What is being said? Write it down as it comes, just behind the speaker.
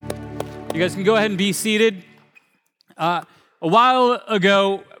You guys can go ahead and be seated. A while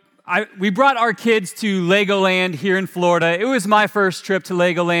ago, we brought our kids to Legoland here in Florida. It was my first trip to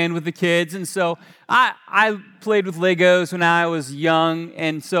Legoland with the kids, and so I played with Legos when I was young,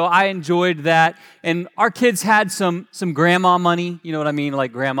 and so I enjoyed that. And our kids had some grandma money, you know what I mean,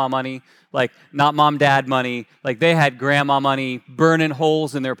 like grandma money, like not mom, dad money. Like they had grandma money burning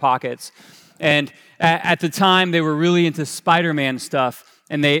holes in their pockets. And at the time, they were really into Spider-Man stuff,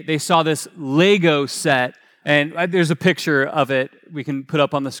 and they saw this Lego set. And there's a picture of it we can put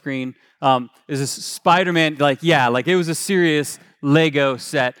up on the screen. Is this Spider-Man, like it was a serious Lego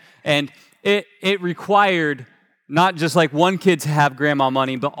set. And it required not just like one kid to have grandma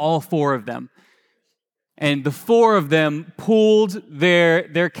money, but all four of them. And the four of them pooled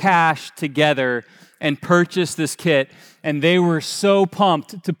their cash together and purchased this kit. And they were so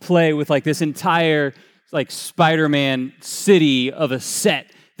pumped to play with like this entire like Spider-Man city of a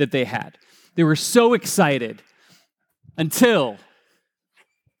set that they had. They were so excited until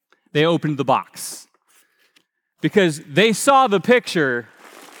they opened the box. Because they saw the picture,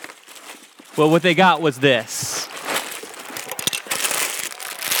 well, what they got was this.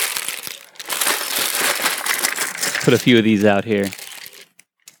 Put a few of these out here.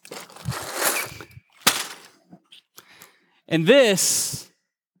 And this,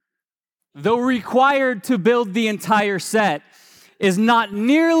 though required to build the entire set, is not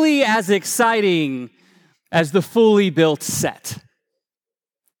nearly as exciting as the fully built set.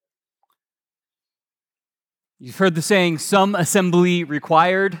 You've heard the saying, some assembly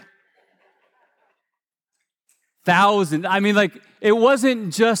required. Thousands. I mean, like, it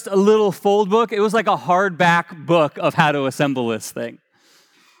wasn't just a little fold book. It was like a hardback book of how to assemble this thing.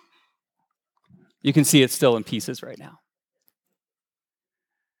 You can see it's still in pieces right now.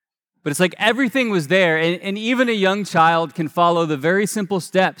 But it's like everything was there, and even a young child can follow the very simple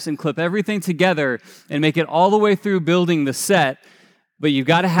steps and clip everything together and make it all the way through building the set. But you've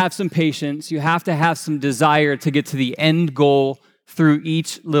got to have some patience. You have to have some desire to get to the end goal through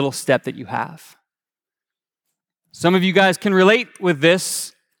each little step that you have. Some of you guys can relate with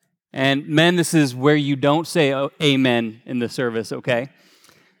this, and men, this is where you don't say amen in the service, okay?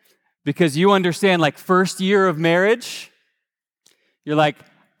 Because you understand, like, first year of marriage, you're like,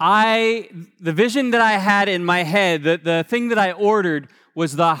 the vision that I had in my head, the thing that I ordered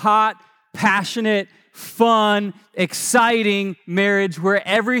was the hot, passionate, fun, exciting marriage where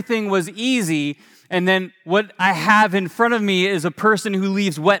everything was easy. And then what I have in front of me is a person who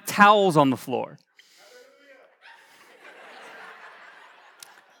leaves wet towels on the floor.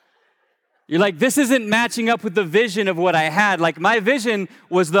 You're like, this isn't matching up with the vision of what I had. Like, my vision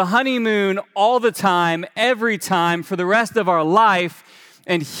was the honeymoon all the time, every time, for the rest of our life.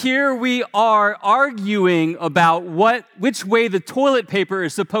 And here we are arguing about which way the toilet paper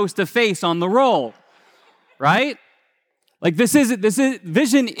is supposed to face on the roll, right? Like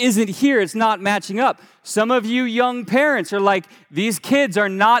vision isn't here. It's not matching up. Some of you young parents are like, these kids are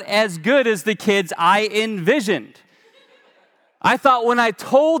not as good as the kids I envisioned. I thought when I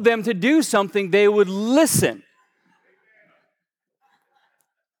told them to do something, they would listen.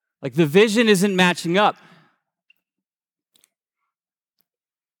 Like the vision isn't matching up.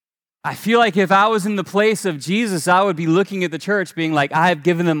 I feel like if I was in the place of Jesus, I would be looking at the church being like, I have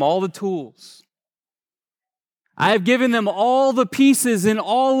given them all the tools. I have given them all the pieces and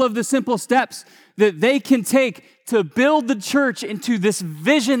all of the simple steps that they can take to build the church into this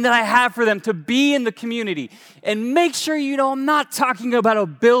vision that I have for them to be in the community. And make sure you know I'm not talking about a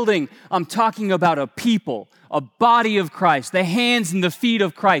building. I'm talking about a people, a body of Christ, the hands and the feet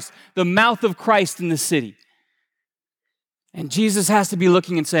of Christ, the mouth of Christ in the city. And Jesus has to be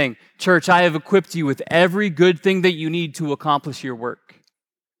looking and saying, church, I have equipped you with every good thing that you need to accomplish your work.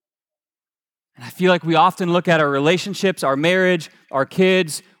 And I feel like we often look at our relationships, our marriage, our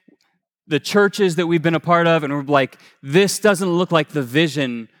kids, the churches that we've been a part of, and we're like, this doesn't look like the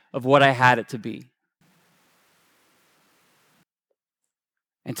vision of what I had it to be.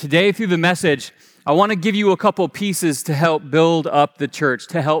 And today, through the message, I want to give you a couple pieces to help build up the church,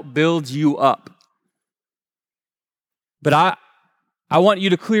 to help build you up. But I want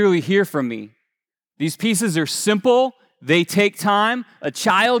you to clearly hear from me. These pieces are simple. They take time. A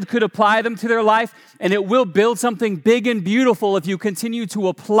child could apply them to their life, and it will build something big and beautiful if you continue to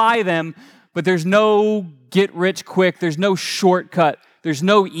apply them. But there's no get rich quick. There's no shortcut. There's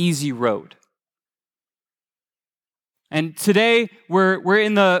no easy road. And today, we're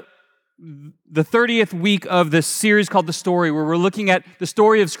in the the 30th week of this series called The Story, where we're looking at the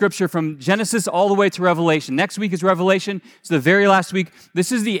story of Scripture from Genesis all the way to Revelation. Next week is Revelation. It's the very last week.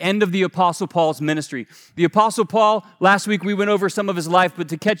 This is the end of the Apostle Paul's ministry. The Apostle Paul, last week we went over some of his life, but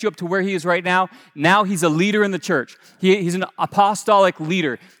to catch you up to where he is right now he's a leader in the church. He's an apostolic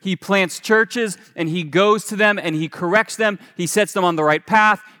leader. He plants churches, and he goes to them, and he corrects them. He sets them on the right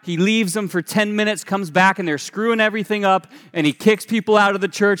path. He leaves them for 10 minutes, comes back, and they're screwing everything up, and he kicks people out of the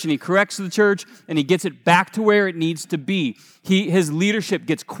church, and he corrects the church, and he gets it back to where it needs to be. His leadership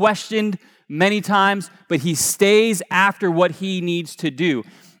gets questioned many times, but he stays after what he needs to do.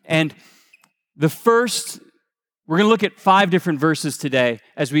 And we're going to look at 5 different verses today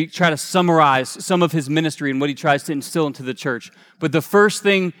as we try to summarize some of his ministry and what he tries to instill into the church. But the first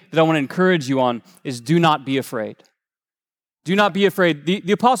thing that I want to encourage you on is do not be afraid. Do not be afraid.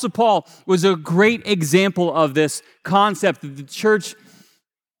 The Apostle Paul was a great example of this concept that the church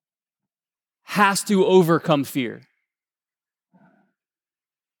has to overcome fear.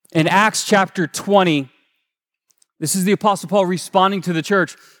 In Acts chapter 20, this is the Apostle Paul responding to the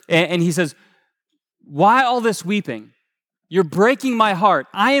church, and he says, "Why all this weeping? You're breaking my heart.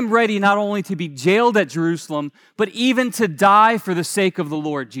 I am ready not only to be jailed at Jerusalem, but even to die for the sake of the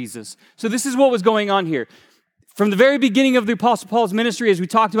Lord Jesus." So this is what was going on here. From the very beginning of the Apostle Paul's ministry, as we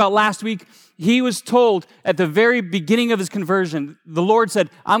talked about last week, he was told at the very beginning of his conversion, the Lord said,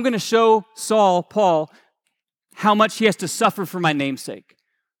 "I'm going to show Paul, how much he has to suffer for my name's sake."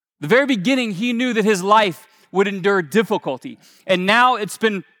 The very beginning, he knew that his life would endure difficulty. And now it's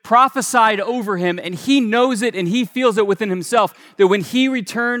been prophesied over him, and he knows it and he feels it within himself that when he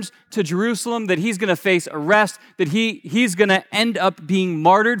returns to Jerusalem, that he's going to face arrest, that he's going to end up being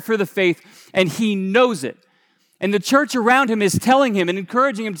martyred for the faith, and he knows it. And the church around him is telling him and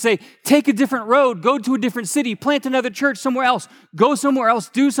encouraging him to say, take a different road, go to a different city, plant another church somewhere else, go somewhere else,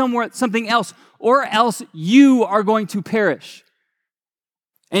 do something else, or else you are going to perish.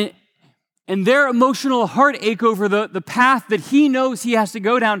 And their emotional heartache over the path that he knows he has to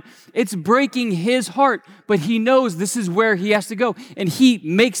go down, it's breaking his heart, but he knows this is where he has to go. And he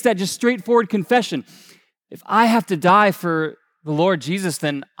makes that just straightforward confession. If I have to die for the Lord Jesus,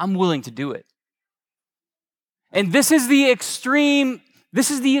 then I'm willing to do it. And this is the extreme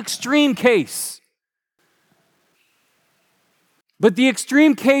case. But the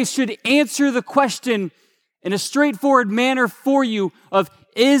extreme case should answer the question in a straightforward manner for you of,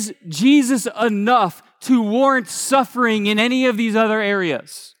 is Jesus enough to warrant suffering in any of these other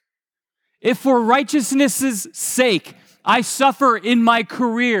areas? If for righteousness' sake I suffer in my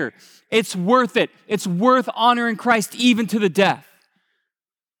career, it's worth it. It's worth honoring Christ even to the death.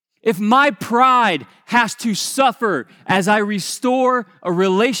 If my pride has to suffer as I restore a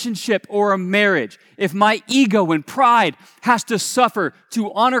relationship or a marriage, if my ego and pride has to suffer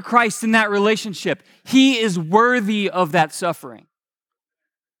to honor Christ in that relationship, he is worthy of that suffering.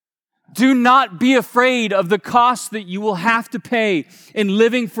 Do not be afraid of the cost that you will have to pay in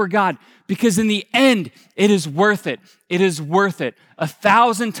living for God, because in the end, it is worth it. It is worth it.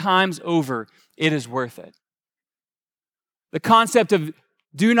 1,000 times over, it is worth it. The concept of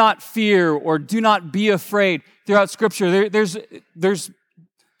do not fear or do not be afraid throughout Scripture, there's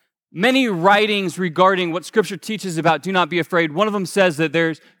many writings regarding what Scripture teaches about do not be afraid. One of them says that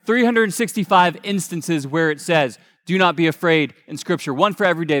there's 365 instances where it says, do not be afraid in Scripture. One for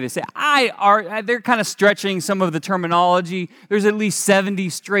every day. They say, they're kind of stretching some of the terminology. There's at least 70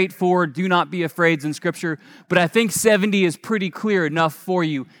 straightforward do not be afraids in Scripture. But I think 70 is pretty clear enough for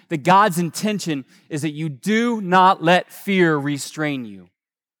you that God's intention is that you do not let fear restrain you.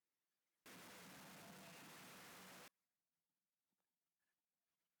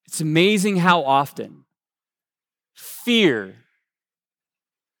 It's amazing how often fear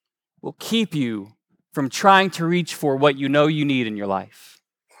will keep you from trying to reach for what you know you need in your life.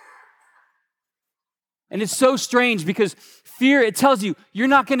 And it's so strange because fear, it tells you you're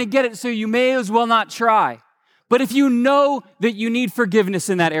not going to get it, so you may as well not try. But if you know that you need forgiveness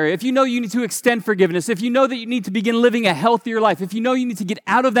in that area, if you know you need to extend forgiveness, if you know that you need to begin living a healthier life, if you know you need to get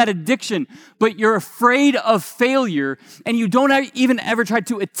out of that addiction, but you're afraid of failure and you don't even ever try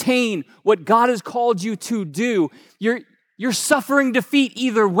to attain what God has called you to do, you're suffering defeat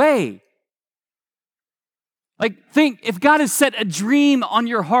either way. Think, if God has set a dream on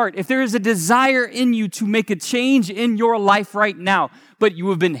your heart, if there is a desire in you to make a change in your life right now, but you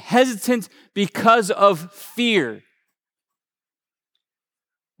have been hesitant because of fear,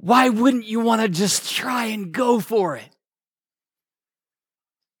 why wouldn't you want to just try and go for it?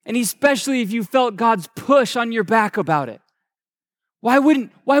 And especially if you felt God's push on your back about it. Why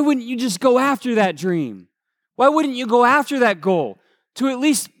wouldn't you just go after that dream? Why wouldn't you go after that goal? to at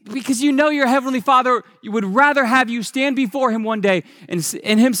least, because you know your Heavenly Father would rather have you stand before Him one day and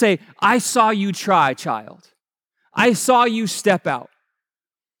Him say, I saw you try, child. I saw you step out.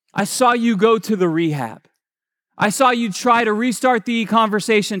 I saw you go to the rehab. I saw you try to restart the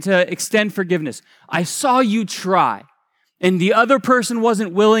conversation to extend forgiveness. I saw you try. And the other person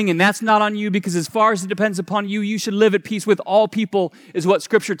wasn't willing, and that's not on you, because as far as it depends upon you, you should live at peace with all people, is what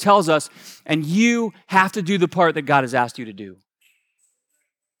Scripture tells us. And you have to do the part that God has asked you to do.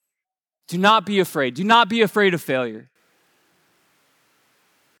 Do not be afraid. Do not be afraid of failure.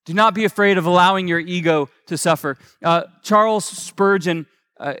 Do not be afraid of allowing your ego to suffer. Charles Spurgeon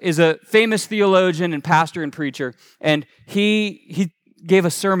is a famous theologian and pastor and preacher, and he gave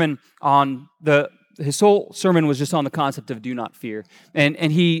a sermon on his whole sermon was just on the concept of do not fear.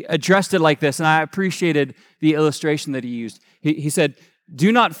 And he addressed it like this, and I appreciated the illustration that he used. He said,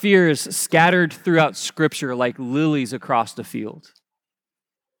 do not fear is scattered throughout Scripture like lilies across the field.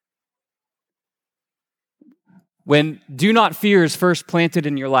 When do not fear is first planted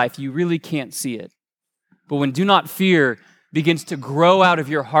in your life, you really can't see it. But when do not fear begins to grow out of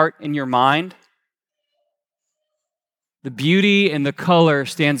your heart and your mind, the beauty and the color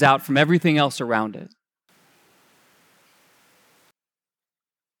stands out from everything else around it.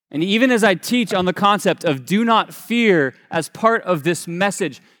 And even as I teach on the concept of do not fear as part of this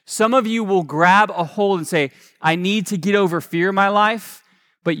message, some of you will grab a hold and say, I need to get over fear in my life,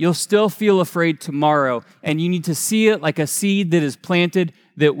 but you'll still feel afraid tomorrow, and you need to see it like a seed that is planted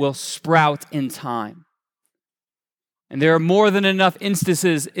that will sprout in time. And there are more than enough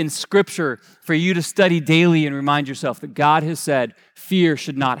instances in Scripture for you to study daily and remind yourself that God has said, fear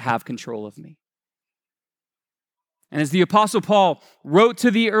should not have control of me. And as the Apostle Paul wrote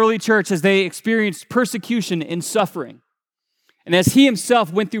to the early church as they experienced persecution and suffering, and as he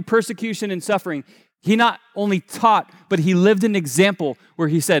himself went through persecution and suffering, he not only taught, but he lived an example where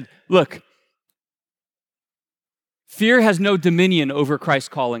he said, look, fear has no dominion over Christ's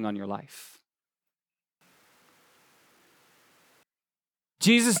calling on your life.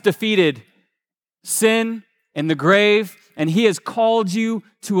 Jesus defeated sin and the grave, and He has called you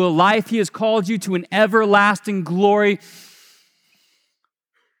to a life. He has called you to an everlasting glory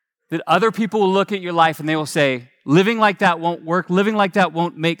that other people will look at your life and they will say, living like that won't work. Living like that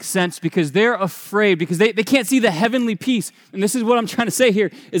won't make sense, because they're afraid, because they can't see the heavenly peace. And this is what I'm trying to say here,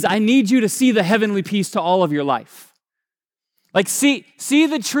 is I need you to see the heavenly peace to all of your life. Like see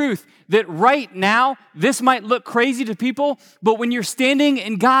the truth that right now, this might look crazy to people, but when you're standing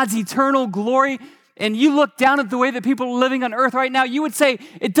in God's eternal glory and you look down at the way that people are living on earth right now, you would say,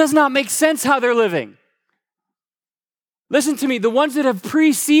 it does not make sense how they're living. Listen to me, the ones that have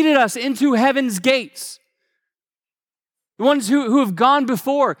preceded us into heaven's gates, the ones who have gone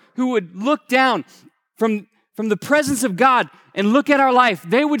before, who would look down from the presence of God and look at our life,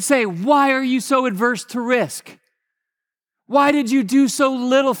 they would say, why are you so adverse to risk? Why did you do so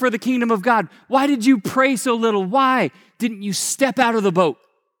little for the kingdom of God? Why did you pray so little? Why didn't you step out of the boat?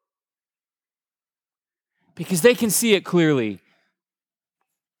 Because they can see it clearly,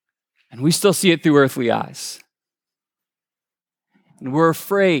 and we still see it through earthly eyes. And we're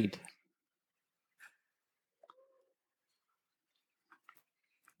afraid.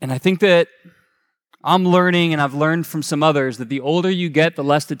 And I think that I'm learning, and I've learned from some others, that the older you get, the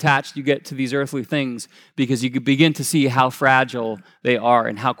less attached you get to these earthly things, because you begin to see how fragile they are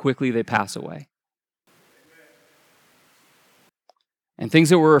and how quickly they pass away. And things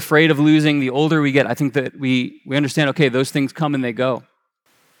that we're afraid of losing, the older we get, I think that we understand, okay, those things come and they go.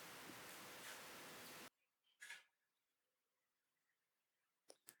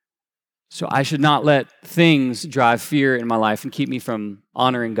 So I should not let things drive fear in my life and keep me from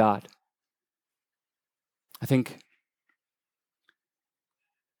honoring God. I think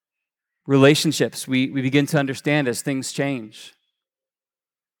relationships, we begin to understand as things change,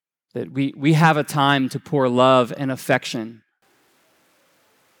 that we have a time to pour love and affection.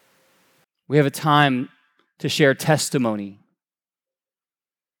 We have a time to share testimony.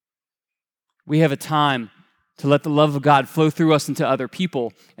 We have a time to let the love of God flow through us into other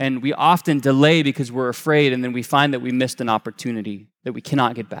people, and we often delay because we're afraid, and then we find that we missed an opportunity that we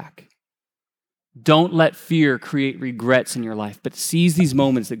cannot get back. Don't let fear create regrets in your life, but seize these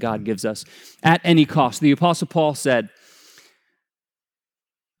moments that God gives us at any cost. The Apostle Paul said,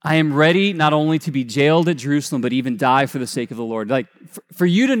 I am ready not only to be jailed at Jerusalem, but even die for the sake of the Lord. Like, for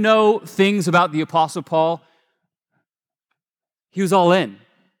you to know things about the Apostle Paul, he was all in.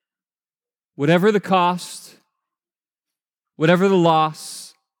 Whatever the cost, whatever the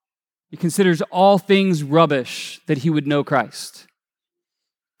loss, he considers all things rubbish that he would know Christ.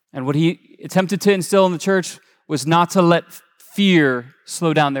 And what he attempted to instill in the church was not to let fear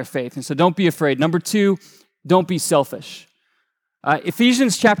slow down their faith. And so don't be afraid. Number 2, don't be selfish.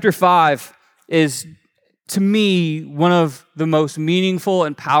 Ephesians chapter 5 is, to me, one of the most meaningful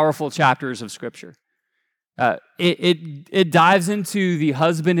and powerful chapters of Scripture. It dives into the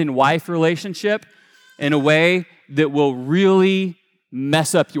husband and wife relationship in a way that will really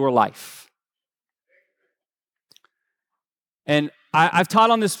mess up your life. And I've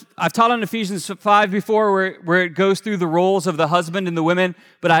taught on Ephesians 5 before, where it goes through the roles of the husband and the women,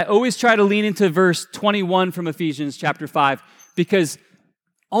 but I always try to lean into verse 21 from Ephesians chapter 5, because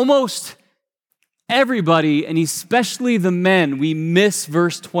almost everybody, and especially the men, we miss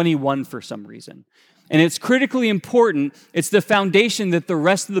verse 21 for some reason. And it's critically important. It's the foundation that the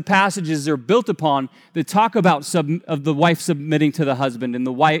rest of the passages are built upon that talk about of the wife submitting to the husband and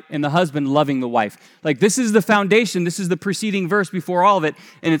the husband loving the wife. Like, this is the foundation. This is the preceding verse before all of it.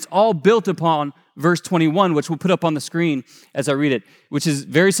 And it's all built upon verse 21, which we'll put up on the screen as I read it, which is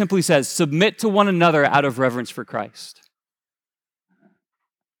very simply says, submit to one another out of reverence for Christ.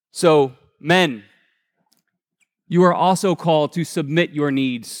 So, men, you are also called to submit your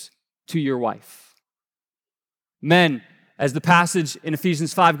needs to your wife. Men, as the passage in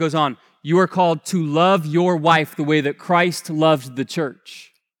Ephesians 5 goes on, you are called to love your wife the way that Christ loved the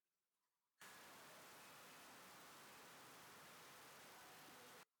church.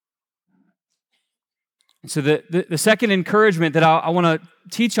 And so the second encouragement that I want to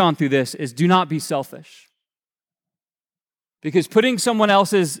teach on through this is do not be selfish. Because putting someone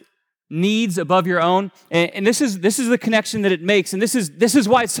else's needs above your own, and this is the connection that it makes, and this is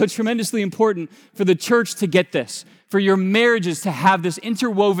why it's so tremendously important for the church to get this, for your marriages to have this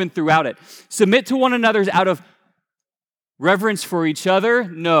interwoven throughout it. Submit to one another out of reverence for each other?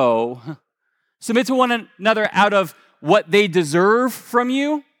 No. Submit to one another out of what they deserve from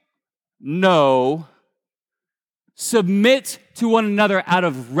you? No. Submit to one another out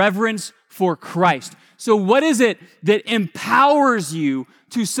of reverence for Christ. So what is it that empowers you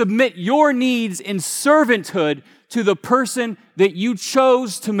to submit your needs in servanthood to the person that you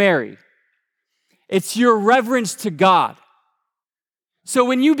chose to marry? It's your reverence to God. So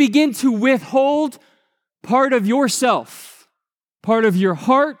when you begin to withhold part of yourself, part of your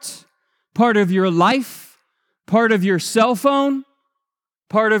heart, part of your life, part of your cell phone,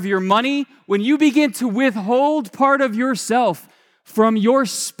 part of your money, when you begin to withhold part of yourself from your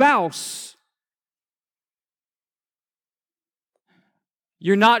spouse,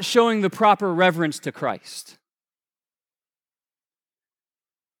 you're not showing the proper reverence to Christ.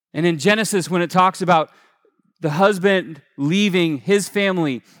 And in Genesis, when it talks about the husband leaving his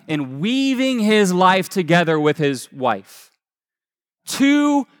family and weaving his life together with his wife,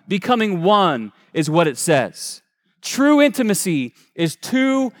 2 becoming 1 is what it says. True intimacy is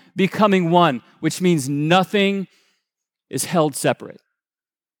 2 becoming 1, which means nothing is held separate.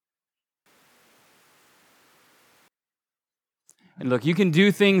 And look, you can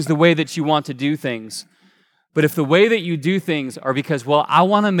do things the way that you want to do things, but if the way that you do things are because, well, I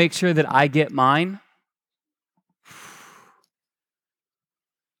want to make sure that I get mine,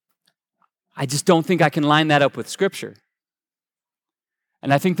 I just don't think I can line that up with Scripture.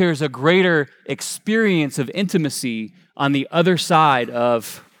 And I think there's a greater experience of intimacy on the other side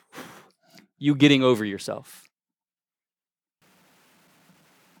of you getting over yourself.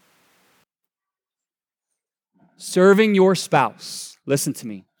 Serving your spouse, listen to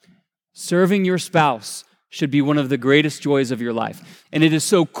me, serving your spouse should be one of the greatest joys of your life. And it is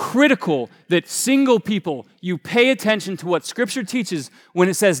so critical that single people, you pay attention to what Scripture teaches when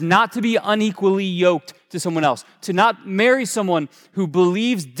it says not to be unequally yoked to someone else, to not marry someone who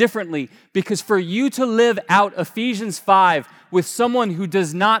believes differently, because for you to live out Ephesians 5 with someone who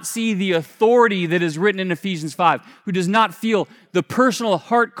does not see the authority that is written in Ephesians 5, who does not feel the personal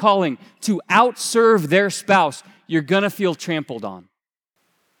heart calling to outserve their spouse, you're going to feel trampled on.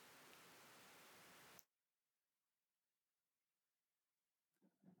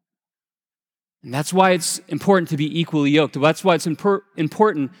 And that's why it's important to be equally yoked. That's why it's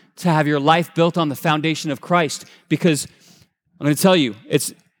important to have your life built on the foundation of Christ, because I'm going to tell you,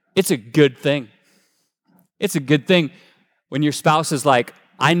 it's a good thing. It's a good thing when your spouse is like,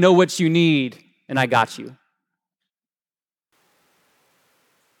 I know what you need, and I got you.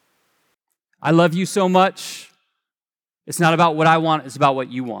 I love you so much. It's not about what I want, it's about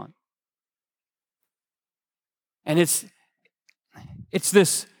what you want. And it's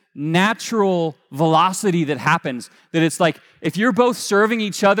this natural velocity that happens, that it's like if you're both serving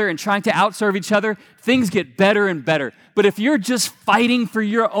each other and trying to outserve each other, things get better and better. But if you're just fighting for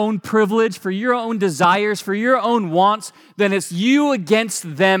your own privilege, for your own desires, for your own wants, then it's you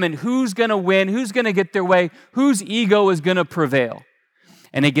against them, and who's going to win, who's going to get their way, whose ego is going to prevail.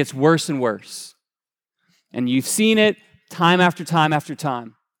 And it gets worse and worse. And you've seen it time after time after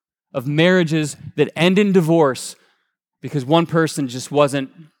time of marriages that end in divorce because one person just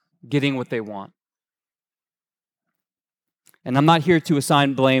wasn't getting what they want. And I'm not here to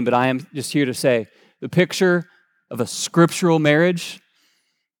assign blame, but I am just here to say the picture of a scriptural marriage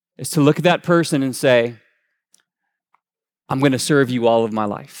is to look at that person and say, I'm going to serve you all of my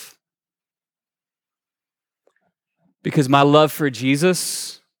life. Because my love for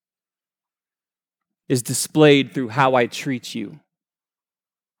Jesus is displayed through how I treat you.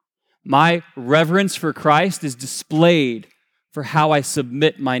 My reverence for Christ is displayed for how I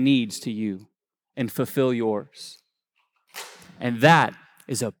submit my needs to you and fulfill yours. And that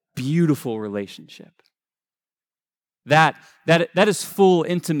is a beautiful relationship. That is full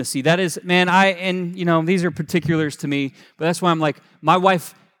intimacy. That is, man, these are particulars to me, but that's why I'm like, my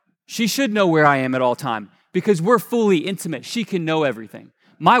wife, she should know where I am at all time because we're fully intimate. She can know everything.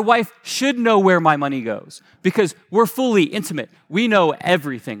 My wife should know where my money goes because we're fully intimate. We know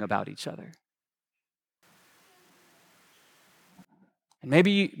everything about each other. And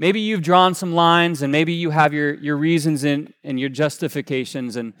maybe you've drawn some lines and maybe you have your reasons and your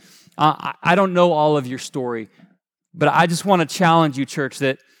justifications. And I don't know all of your story, but I just want to challenge you, church,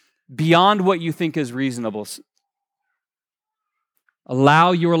 that beyond what you think is reasonable,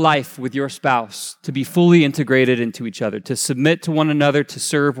 allow your life with your spouse to be fully integrated into each other, to submit to one another, to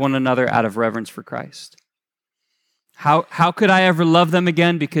serve one another out of reverence for Christ. How could I ever love them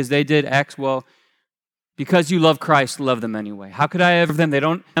again because they did X? Well, because you love Christ, love them anyway. How could I ever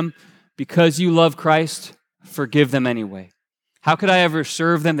them? Because you love Christ, forgive them anyway. How could I ever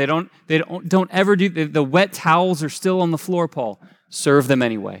serve them? They don't ever do, the wet towels are still on the floor, Paul. Serve them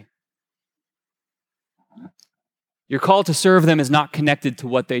anyway. Your call to serve them is not connected to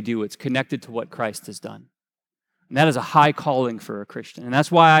what they do. It's connected to what Christ has done. And that is a high calling for a Christian. And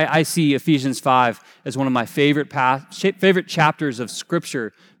that's why I see Ephesians 5 as one of my favorite chapters of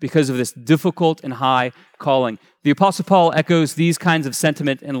Scripture because of this difficult and high calling. The Apostle Paul echoes these kinds of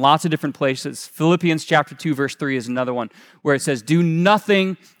sentiment in lots of different places. Philippians chapter 2, verse 3 is another one where it says, do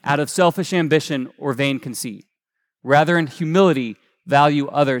nothing out of selfish ambition or vain conceit. Rather, in humility, value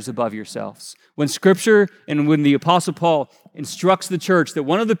others above yourselves. When Scripture and when the Apostle Paul instructs the church that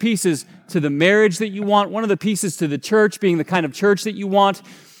one of the pieces to the marriage that you want, one of the pieces to the church being the kind of church that you want,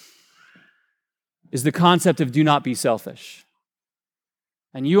 is the concept of do not be selfish.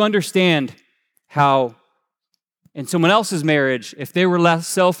 And you understand how in someone else's marriage, if they were less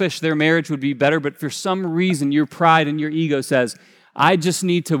selfish, their marriage would be better, but for some reason your pride and your ego says, I just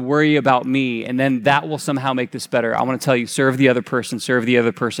need to worry about me, and then that will somehow make this better. I want to tell you, serve the other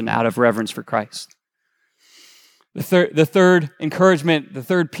person out of reverence for Christ. The third encouragement, the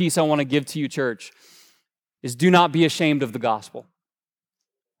third piece I want to give to you, church, is do not be ashamed of the gospel.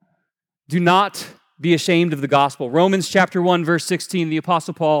 Do not be ashamed of the gospel. Romans chapter 1, verse 16, the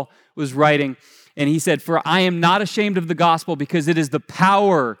Apostle Paul was writing, and he said, for I am not ashamed of the gospel because it is the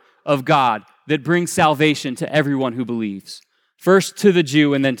power of God that brings salvation to everyone who believes. First to the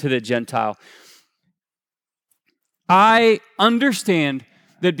Jew and then to the Gentile. I understand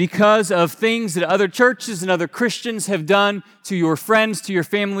that because of things that other churches and other Christians have done to your friends, to your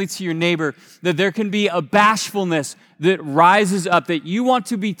family, to your neighbor, that there can be a bashfulness that rises up, that you want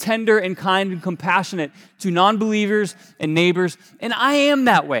to be tender and kind and compassionate to non-believers and neighbors, and I am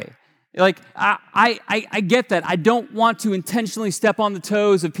that way. Like, I get that. I don't want to intentionally step on the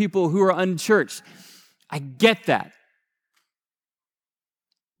toes of people who are unchurched. I get that.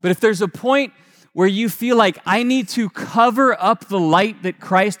 But if there's a point where you feel like I need to cover up the light that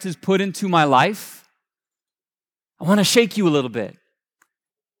Christ has put into my life, I want to shake you a little bit.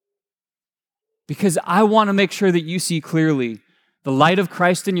 Because I want to make sure that you see clearly the light of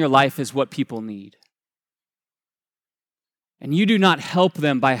Christ in your life is what people need. And you do not help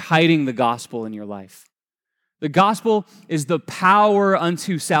them by hiding the gospel in your life. The gospel is the power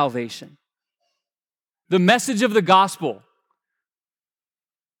unto salvation. The message of the gospel.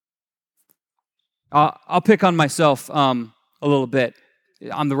 I'll pick on myself a little bit.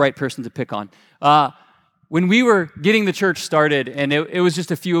 I'm the right person to pick on. When we were getting the church started, and it was just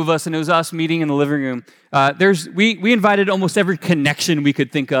a few of us, and it was us meeting in the living room, we invited almost every connection we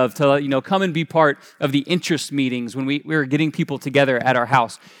could think of to come and be part of the interest meetings when we were getting people together at our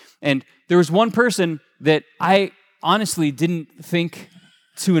house. And there was one person that I honestly didn't think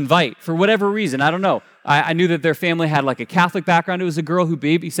to invite for whatever reason. I don't know. I knew that their family had like a Catholic background. It was a girl who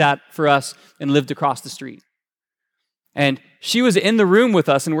babysat for us and lived across the street. And she was in the room with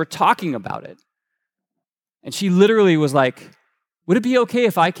us and we're talking about it. And she literally was like, would it be okay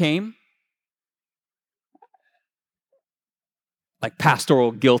if I came? Like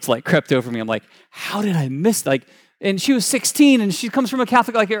pastoral guilt like crept over me. I'm like, how did I miss? And she was 16 and she comes from a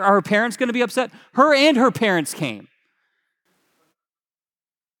Catholic, like, are her parents going to be upset? Her and her parents came.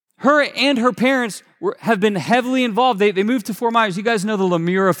 Her and her parents have been heavily involved. They moved to Fort Myers. You guys know the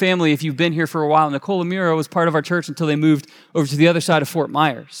Lemura family if you've been here for a while. Nicole Lemura was part of our church until they moved over to the other side of Fort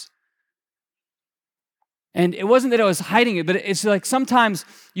Myers. And it wasn't that I was hiding it, but it's like sometimes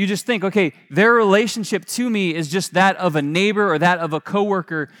you just think, okay, their relationship to me is just that of a neighbor or that of a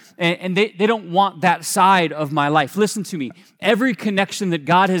coworker, and they don't want that side of my life. Listen to me. Every connection that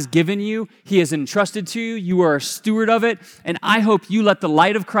God has given you, He has entrusted to you. You are a steward of it, and I hope you let the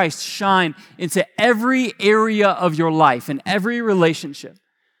light of Christ shine into every area of your life and every relationship.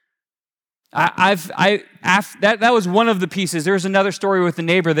 That was one of the pieces. There's another story with the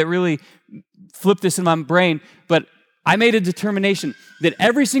neighbor that really flipped this in my brain, but I made a determination that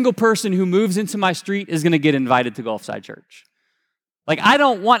every single person who moves into my street is going to get invited to Gulfside Church. Like, I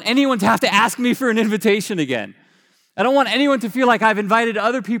don't want anyone to have to ask me for an invitation again. I don't want anyone to feel like I've invited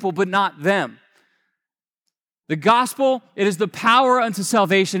other people, but not them. The gospel, it is the power unto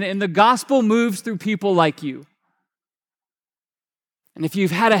salvation, and the gospel moves through people like you. And if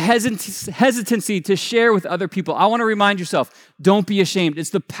you've had a hesitancy to share with other people, I want to remind yourself, don't be ashamed.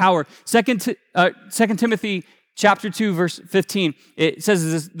 It's the power. 2 Timothy chapter 2, verse 15, it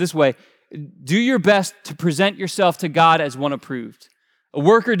says this way, do your best to present yourself to God as one approved. A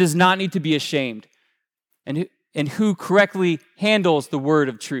worker does not need to be ashamed, and who correctly handles the word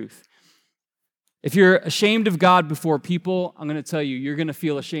of truth. If you're ashamed of God before people, I'm going to tell you, you're going to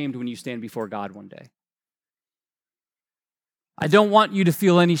feel ashamed when you stand before God one day. I don't want you to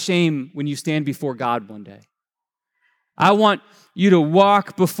feel any shame when you stand before God one day. I want you to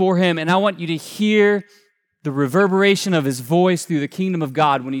walk before Him, and I want you to hear the reverberation of His voice through the kingdom of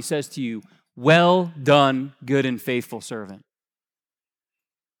God when He says to you, well done, good and faithful servant.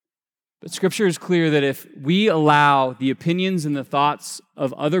 But Scripture is clear that if we allow the opinions and the thoughts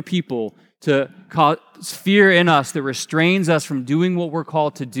of other people to cause fear in us that restrains us from doing what we're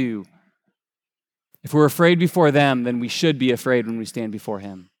called to do, if we're afraid before them, then we should be afraid when we stand before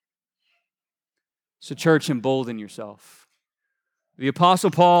Him. So, church, embolden yourself. The Apostle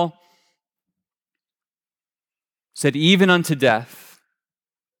Paul said, even unto death,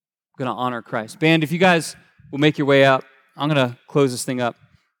 I'm going to honor Christ. Band, if you guys will make your way up, I'm going to close this thing up.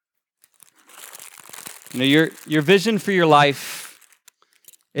 You know, your vision for your life,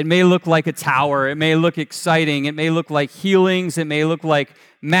 it may look like a tower. It may look exciting. It may look like healings. It may look like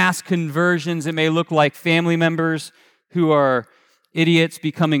mass conversions. It may look like family members who are idiots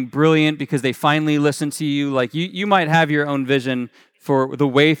becoming brilliant because they finally listen to you. Like you might have your own vision for the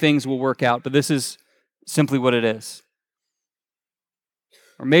way things will work out, but this is simply what it is.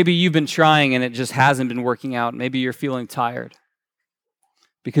 Or maybe you've been trying and it just hasn't been working out. Maybe you're feeling tired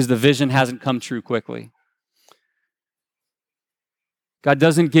because the vision hasn't come true quickly. God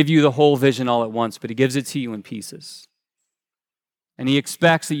doesn't give you the whole vision all at once, but He gives it to you in pieces. And He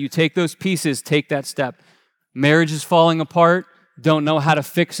expects that you take those pieces, take that step. Marriage is falling apart, don't know how to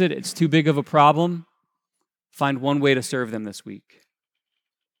fix it, it's too big of a problem. Find one way to serve them this week.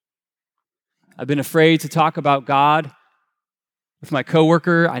 I've been afraid to talk about God with my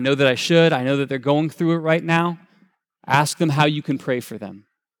coworker. I know that I should. I know that they're going through it right now. Ask them how you can pray for them.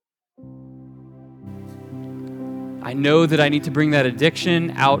 I know that I need to bring that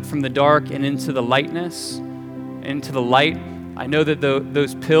addiction out from the dark and into the lightness, into the light. I know that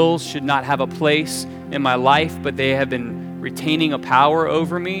those pills should not have a place in my life, but they have been retaining a power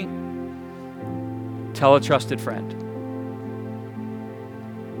over me. Tell a trusted friend.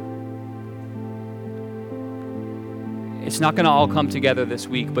 It's not going to all come together this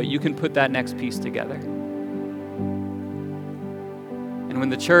week, but you can put that next piece together. And when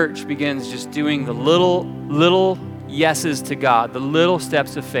the church begins just doing the little yeses to God, the little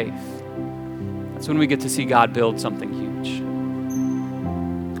steps of faith, that's when we get to see God build something huge.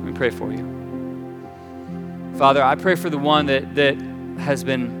 Let me pray for you. Father, I pray for the one that has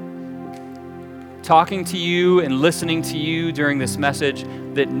been talking to you and listening to you during this message,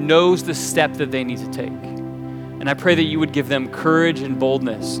 that knows the step that they need to take. And I pray that you would give them courage and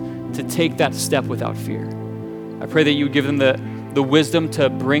boldness to take that step without fear. I pray that you would give them the wisdom to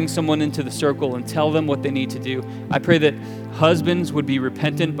bring someone into the circle and tell them what they need to do. I pray that husbands would be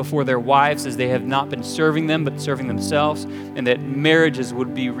repentant before their wives as they have not been serving them, but serving themselves, and that marriages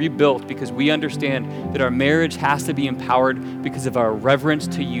would be rebuilt because we understand that our marriage has to be empowered because of our reverence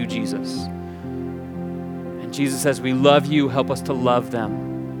to you, Jesus. And Jesus, as we love you, help us to love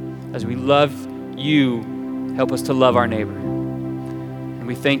them. As we love you, help us to love our neighbor. And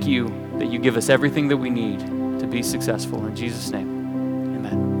we thank you that you give us everything that we need to be successful. In Jesus' name,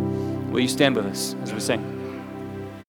 amen. Will you stand with us as we sing?